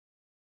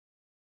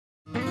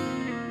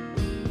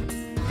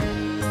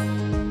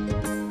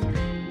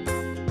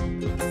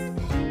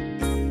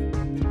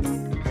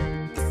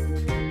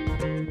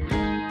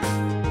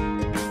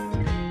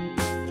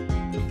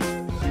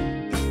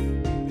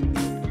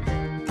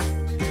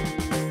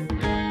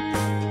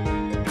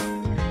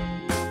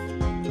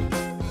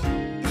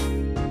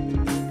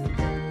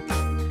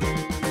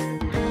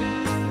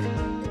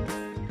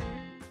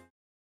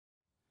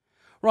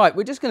Right,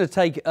 we're just going to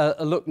take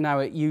a look now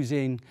at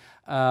using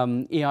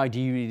EID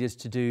readers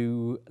to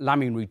do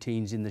lambing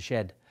routines in the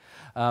shed.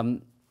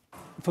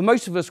 For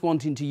most of us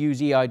wanting to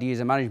use EID as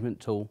a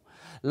management tool,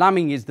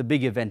 lambing is the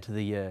big event of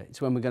the year.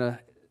 It's when we're going to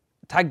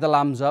tag the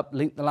lambs up,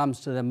 link the lambs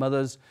to their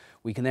mothers.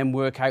 We can then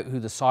work out who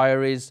the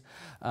sire is.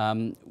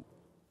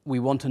 We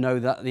want to know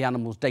that the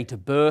animal's date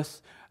of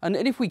birth. And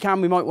if we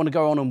can, we might want to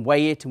go on and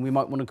weigh it, and we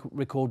might want to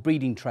record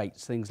breeding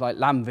traits, things like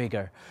lamb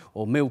vigour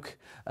or milk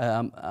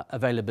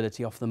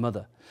availability off the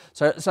mother.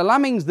 So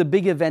lambing's the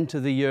big event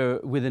of the year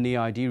with an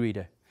EID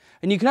reader.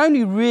 And you can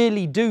only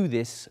really do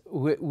this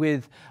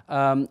with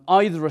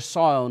either a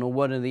Psion or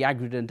one of the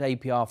aggregate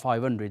APR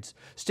 500s.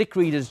 Stick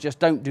readers just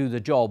don't do the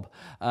job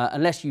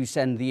unless you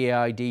send the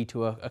EID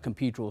to a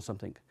computer or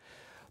something.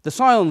 The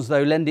Psions,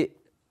 though, lend it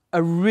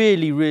are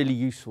really, really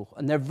useful,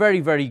 and they're very,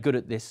 very good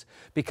at this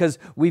because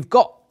we've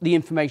got the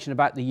information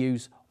about the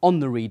ewes on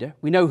the reader.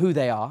 We know who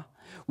they are.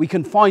 We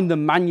can find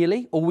them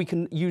manually, or we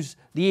can use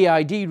the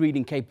EID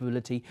reading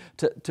capability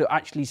to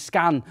actually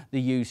scan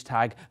the ewes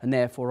tag and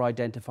therefore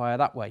identify her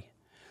that way.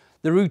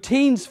 The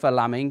routines for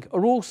lambing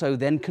are also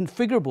then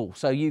configurable,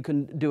 so you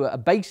can do a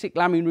basic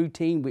lambing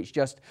routine which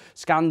just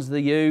scans the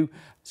ewe,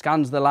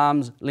 scans the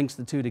lambs, links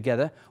the two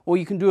together, or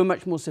you can do a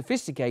much more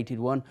sophisticated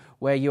one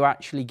where you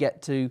actually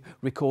get to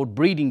record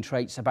breeding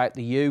traits about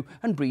the ewe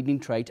and breeding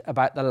trait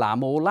about the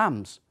lamb or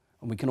lambs.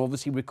 And we can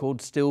obviously record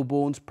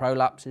stillborns,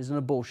 prolapses and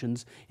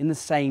abortions in the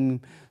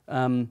same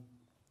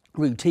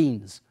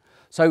routines.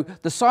 So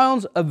the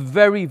Psions are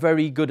very,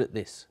 very good at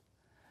this.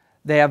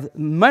 They have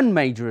one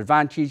major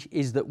advantage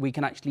is that we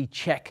can actually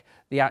check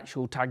the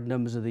actual tag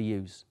numbers of the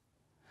ewes.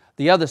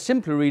 The other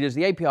simpler readers,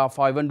 the APR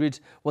 500s,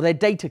 well, they're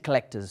data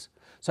collectors.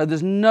 So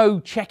there's no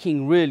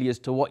checking really as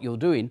to what you're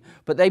doing,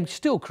 but they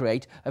still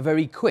create a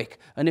very quick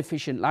and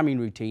efficient lambing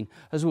routine,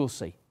 as we'll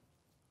see.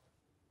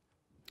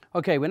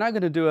 Okay, we're now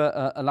going to do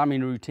a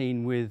lambing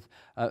routine with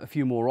a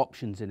few more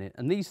options in it,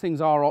 and these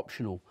things are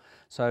optional.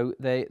 So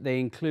they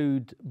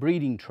include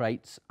breeding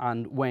traits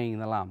and weighing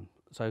the lamb.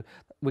 So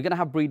we're going to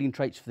have breeding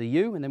traits for the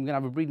ewe, and then we're going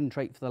to have a breeding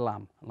trait for the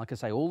lamb. And like I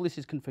say, all this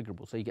is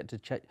configurable, so you get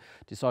to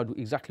decide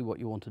exactly what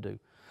you want to do.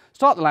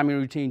 Start the lambing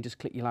routine, just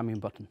click your lambing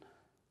button.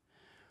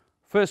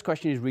 First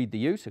question is read the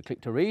ewe, so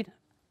click to read.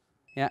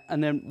 Yeah,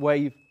 and then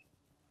wave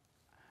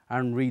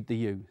and read the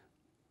ewe.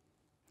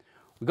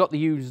 We've got the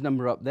ewe's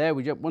number up there.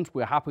 Once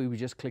we're happy, we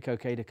just click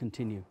OK to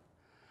continue.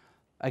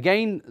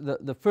 Again,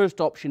 the first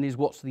option is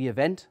what's the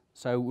event.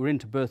 So we're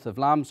into birth of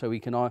lamb, so we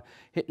can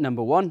hit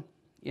number 1.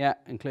 Yeah,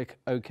 and click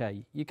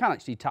OK. You can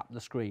actually tap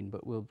the screen,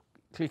 but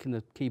clicking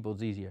the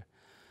keyboard's easier.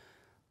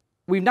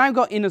 We've now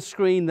got in a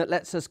screen that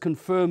lets us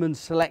confirm and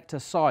select a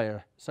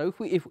sire. So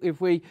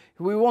if we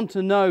want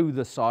to know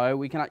the sire,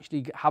 we can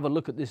actually have a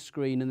look at this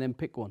screen and then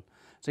pick one.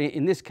 So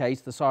in this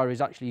case, the sire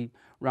is actually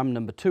ram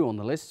number 2 on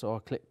the list, so I'll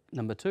click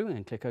number 2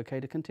 and click OK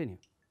to continue.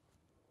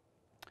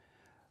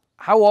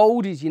 How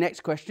old is your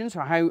next question?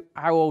 So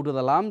how old are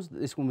the lambs?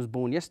 This one was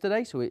born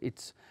yesterday, so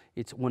it's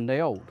 1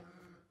 day old.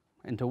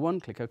 Enter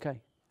 1, click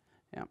OK.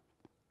 Yeah.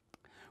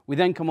 We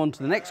then come on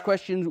to the next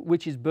question,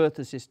 which is birth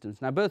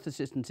assistance. Now, birth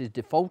assistance is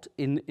default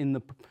in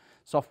the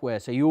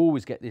software, so you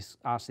always get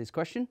asked this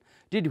question.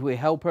 Did we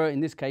help her? In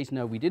this case,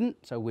 no, we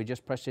didn't, so we're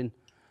just pressing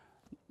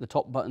the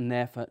top button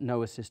there for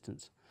no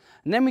assistance.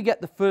 And then we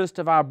get the first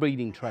of our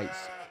breeding traits.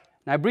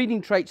 Now,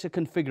 breeding traits are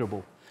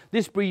configurable.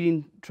 This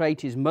breeding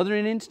trait is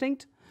mothering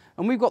instinct,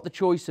 and we've got the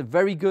choice of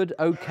very good,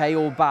 okay,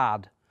 or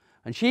bad.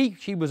 And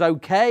she was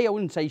okay. I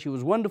wouldn't say she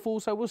was wonderful,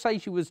 so we'll say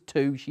she was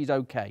 2, she's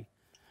okay.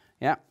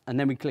 Yeah, and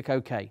then we click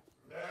OK.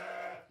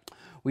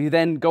 We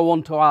then go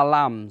on to our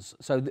lambs.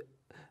 So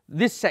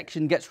this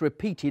section gets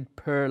repeated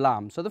per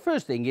lamb. So the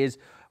first thing is,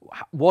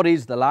 what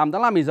is the lamb? The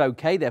lamb is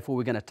okay, therefore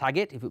we're going to tag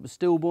it. If it was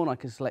stillborn, I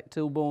can select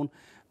stillborn.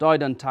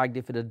 Died untagged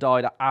if it had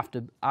died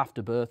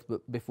after birth,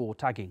 but before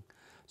tagging.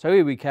 So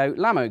here we go,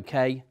 lamb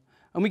okay,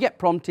 and we get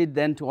prompted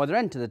then to either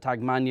enter the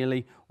tag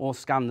manually or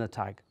scan the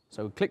tag.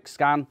 So we click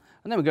scan,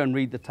 and then we go and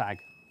read the tag.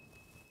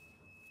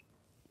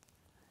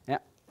 Yeah.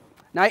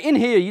 Now in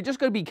here, you just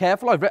got to be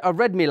careful. I've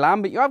read my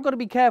lamb, but you have got to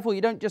be careful.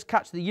 You don't just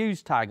catch the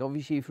use tag.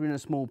 Obviously, if you're in a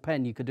small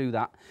pen, you could do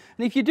that.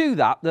 And if you do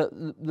that,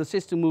 the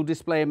system will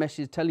display a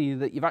message telling you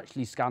that you've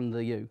actually scanned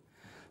the ewe.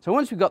 So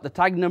once we've got the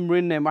tag number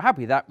in there and we're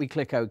happy with that, we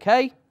click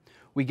OK.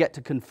 We get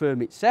to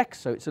confirm its sex,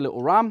 so it's a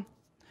little ram.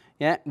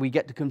 Yeah, we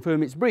get to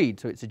confirm its breed,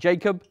 so it's a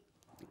Jacob.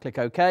 Click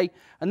OK.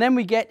 And then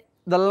we get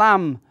the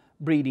lamb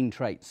breeding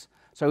traits.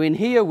 So in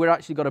here, we've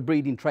actually got a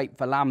breeding trait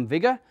for lamb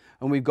vigour,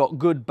 and we've got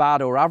good,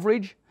 bad, or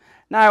average.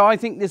 Now, I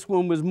think this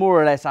one was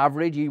more or less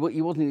average. He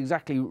wasn't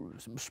exactly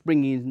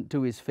springing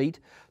to his feet.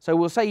 So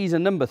we'll say he's a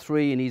number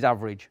 3 and he's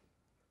average.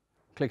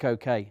 Click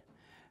OK.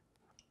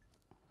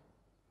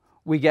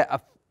 We get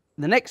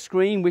the next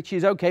screen, which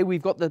is, OK,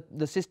 we've got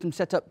the system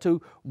set up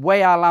to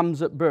weigh our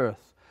lambs at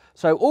birth.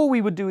 So all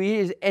we would do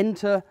here is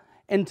enter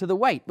the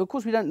weight. But of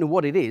course, we don't know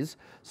what it is.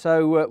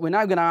 So we're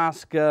now going to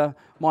ask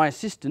my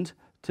assistant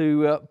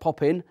to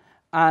pop in,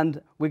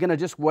 and we're going to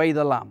just weigh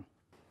the lamb.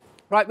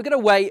 Right, we're going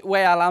to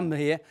weigh our lamb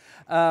here.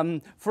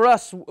 For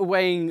us,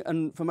 weighing,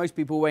 and for most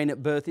people, weighing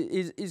at birth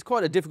is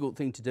quite a difficult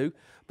thing to do,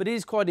 but it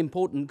is quite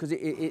important because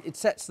it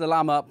sets the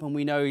lamb up, and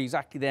we know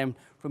exactly then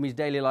from his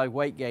daily life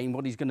weight gain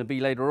what he's going to be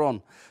later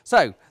on.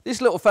 So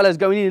this little fella's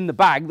going in the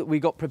bag that we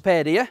got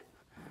prepared here.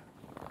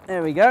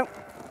 There we go.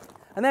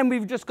 And then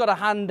we've just got a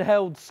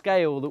handheld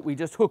scale that we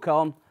just hook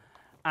on,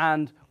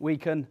 and we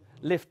can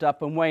lift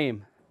up and weigh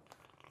him.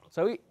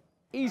 So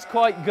he's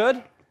quite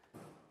good.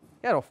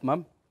 Get off,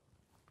 Mum.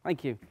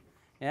 Thank you.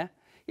 Yeah,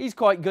 he's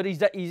quite good.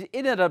 He's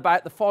in at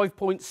about the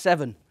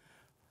 5.7.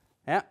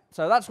 Yeah,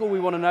 so that's all we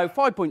want to know.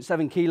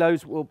 5.7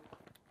 kilos. We'll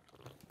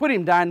put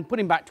him down, put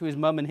him back to his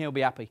mum, and he'll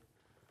be happy.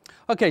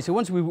 Okay, so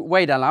once we've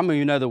weighed our lamb and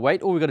you know the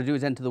weight, all we've got to do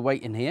is enter the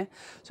weight in here.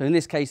 So in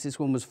this case, this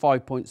one was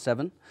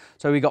 5.7.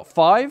 So we got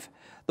 5.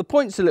 The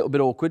point's a little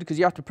bit awkward because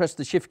you have to press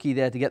the shift key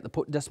there to get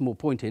the decimal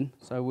point in.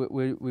 So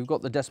we've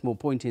got the decimal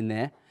point in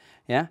there.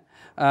 Yeah,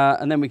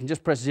 and then we can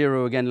just press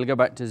 0 again, it'll go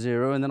back to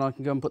 0, and then I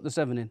can go and put the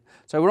 7 in.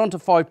 So we're on to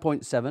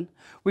 5.7.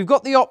 We've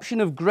got the option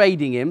of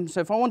grading him.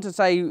 So if I want to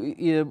say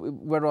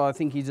whether I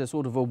think he's a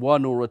sort of a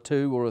 1 or a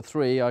 2 or a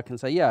 3, I can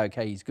say, yeah,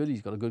 okay, he's good,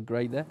 he's got a good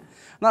grade there.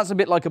 And that's a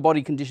bit like a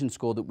body condition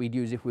score that we'd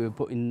use if we were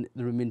putting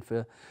the room in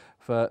for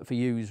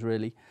use,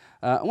 really.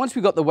 And once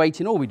we've got the weight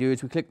in, all we do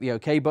is we click the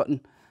OK button.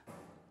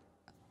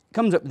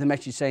 Comes up with a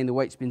message saying the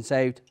weight's been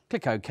saved,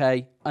 click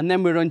OK, and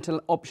then we're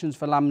into options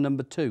for lamb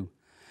number 2.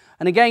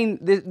 And again,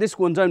 this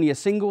one's only a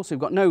single, so we've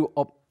got no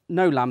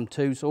lamb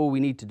 2, so all we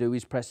need to do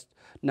is press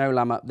no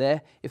lamb up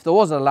there. If there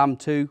was a lamb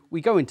 2,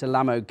 we go into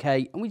lamb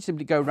OK, and we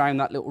simply go around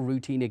that little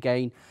routine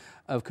again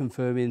of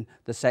confirming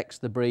the sex,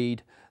 the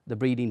breed, the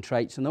breeding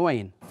traits, and the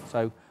weighing.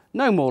 So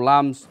no more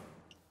lambs.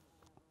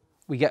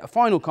 We get a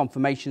final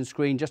confirmation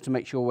screen just to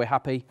make sure we're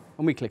happy,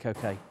 and we click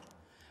OK.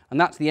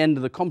 And that's the end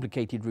of the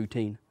complicated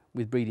routine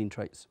with breeding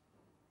traits.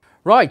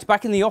 Right,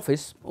 back in the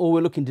office, all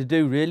we're looking to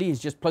do really is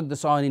just plug the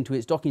Psion into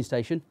its docking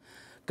station,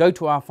 go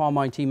to our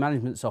FarmIT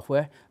management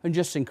software and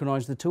just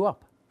synchronise the two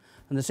up.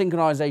 And the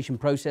synchronisation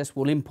process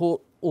will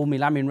import all my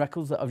lambing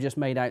records that I've just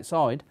made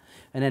outside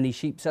and any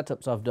sheep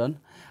setups I've done,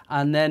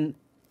 and then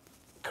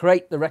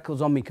create the records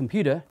on my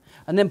computer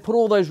and then put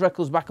all those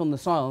records back on the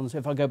Psion. So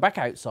if I go back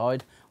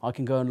outside, I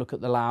can go and look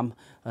at the lamb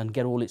and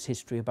get all its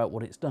history about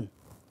what it's done.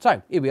 So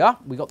here we are,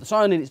 we've got the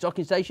Psion in its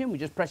docking station. We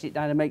just press it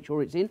down to make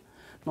sure it's in,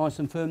 nice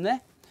and firm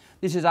there.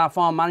 This is our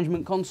farm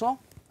management console.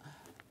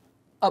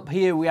 Up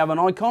here we have an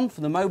icon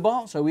for the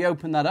mobile, so we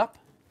open that up.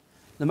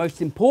 The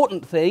most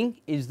important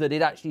thing is that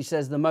it actually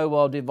says the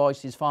mobile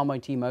device is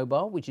FarmIT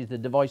Mobile, which is the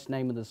device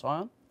name of the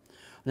Psion. And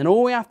then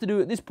all we have to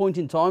do at this point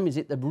in time is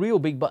hit the real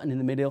big button in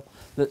the middle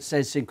that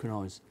says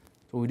synchronise.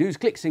 So all we do is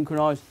click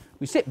synchronise,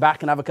 we sit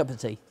back and have a cup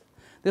of tea.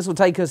 This will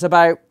take us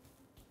about,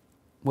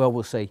 well,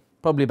 we'll see,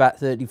 probably about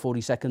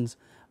 30-40 seconds,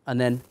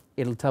 and then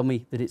it'll tell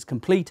me that it's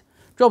complete,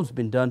 job's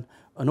been done,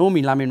 and all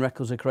my lambing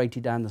records are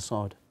created down the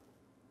side.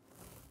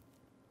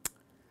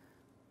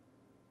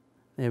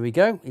 There we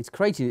go, it's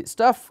created its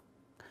stuff.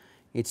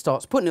 It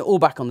starts putting it all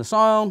back on the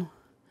Psion,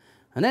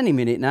 and any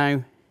minute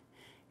now,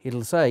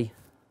 it'll say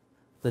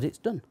that it's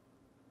done.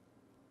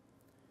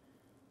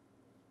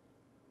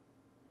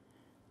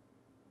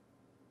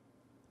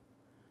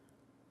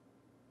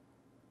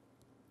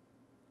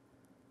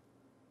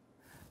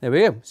 There we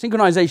go,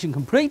 synchronisation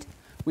complete.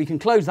 We can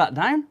close that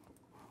down.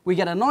 We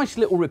get a nice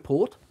little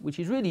report, which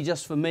is really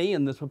just for me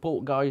and the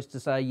support guys to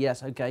say,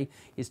 yes, okay,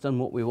 it's done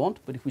what we want.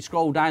 But if we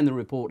scroll down the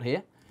report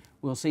here,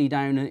 we'll see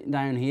down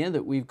here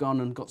that we've gone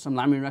and got some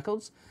lambing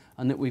records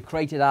and that we've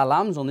created our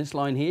lambs on this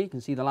line here. You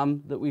can see the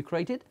lamb that we've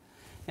created.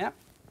 Yeah.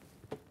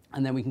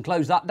 And then we can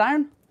close that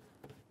down.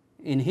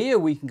 In here,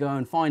 we can go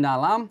and find our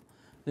lamb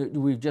that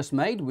we've just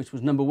made, which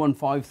was number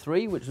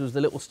 153, which was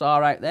the little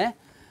star out there.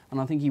 And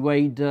I think he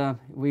weighed,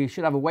 we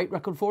should have a weight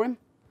record for him,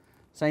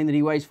 saying that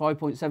he weighs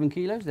 5.7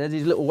 kilos. There's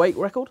his little weight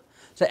record.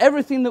 So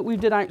everything that we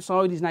did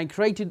outside is now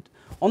created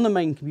on the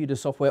main computer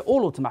software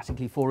all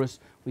automatically for us.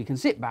 We can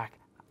sit back,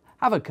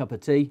 have a cup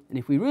of tea, and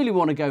if we really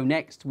want to go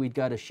next, we'd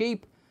go to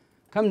sheep,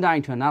 come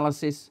down to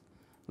analysis,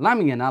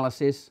 lambing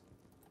analysis,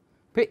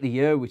 pick the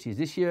year, which is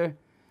this year,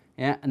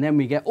 yeah, and then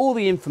we get all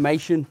the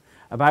information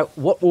about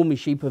what all my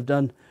sheep have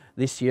done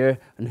this year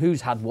and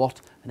who's had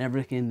what and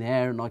everything in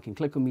there, and I can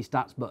click on my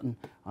stats button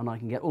and I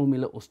can get all my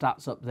little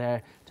stats up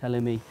there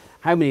telling me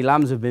how many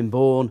lambs have been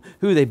born,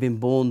 who they've been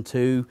born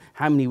to,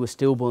 how many were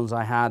stillborns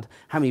I had,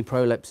 how many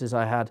prolepses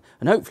I had,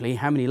 and hopefully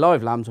how many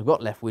live lambs I've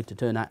got left with to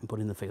turn out and put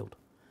in the field.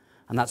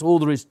 And that's all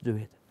there is to do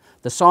it.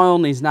 The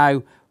Psion is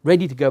now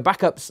ready to go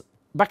back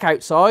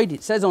outside.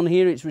 It says on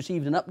here it's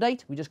received an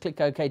update. We just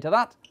click OK to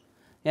that.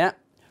 Yeah.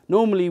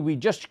 Normally we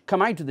just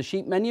come out of the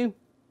sheep menu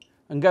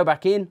and go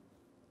back in.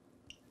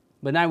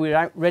 But now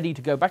we're ready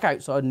to go back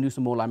outside and do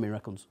some more lambing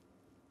records.